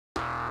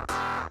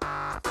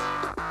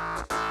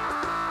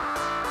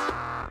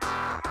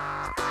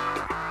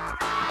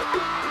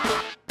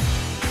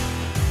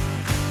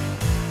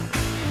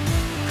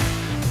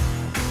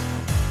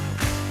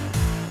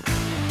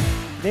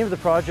name of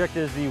the project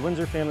is the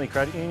Windsor Family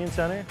Credit Union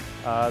Center.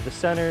 The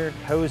center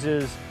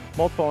houses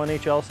multiple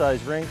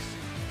NHL-sized rinks,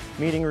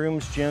 meeting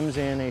rooms, gyms,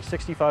 and a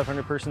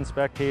 6,500 person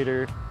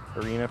spectator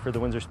arena for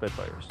the Windsor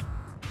Spitfires.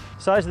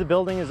 The size of the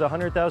building is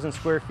 100,000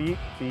 square feet.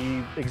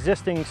 The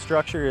existing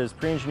structure is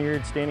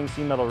pre-engineered standing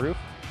seam metal roof,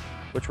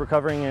 which we're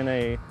covering in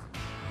a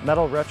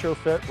metal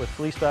retrofit with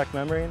FleeceBACK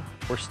membrane.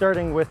 We're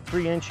starting with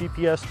 3-inch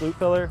EPS flute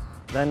filler,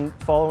 then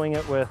following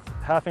it with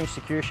 1/2-inch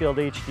Secure Shield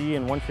HD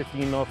and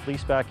 115mm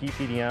FleeceBACK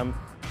EPDM,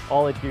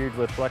 all adhered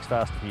with Flexible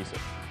FAST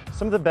Adhesive.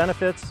 Some of the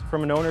benefits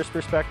from an owner's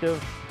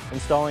perspective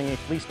installing a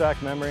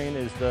FleeceBACK membrane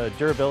is the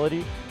durability.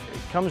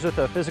 It comes with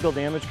a physical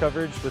damage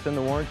coverage within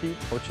the warranty,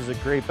 which is a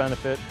great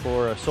benefit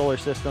for a solar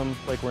system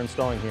like we're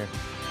installing here.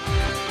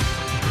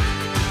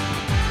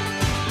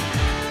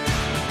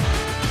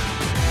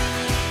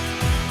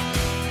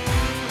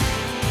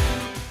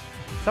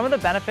 Some of the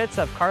benefits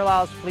of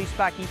Carlisle's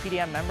FleeceBACK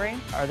EPDM membrane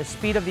are the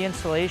speed of the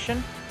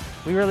installation.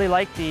 We really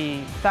like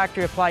the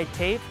factory applied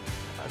tape,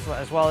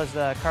 as well as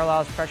the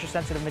Carlisle's pressure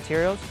sensitive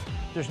materials.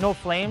 There's no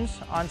flames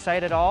on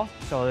site at all,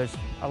 so there's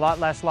a lot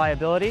less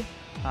liability,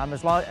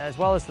 as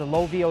well as the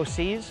low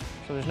VOCs,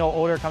 so there's no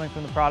odor coming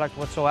from the product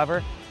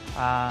whatsoever.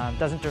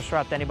 Doesn't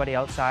disrupt anybody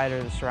outside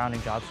or the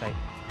surrounding job site.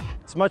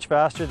 It's much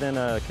faster than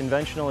a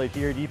conventional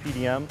adhered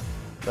EPDM.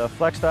 The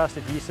Flexible FAST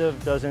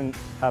Adhesive doesn't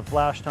have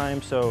flash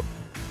time, so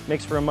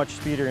makes for a much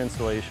speedier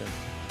installation.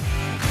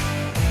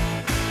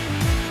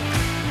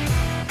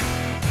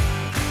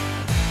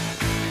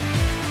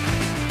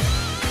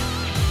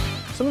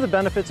 Some of the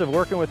benefits of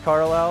working with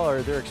Carlisle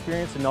are their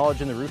experience and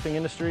knowledge in the roofing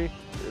industry.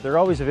 They're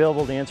always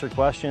available to answer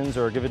questions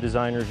or give a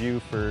design review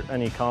for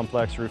any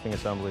complex roofing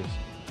assemblies.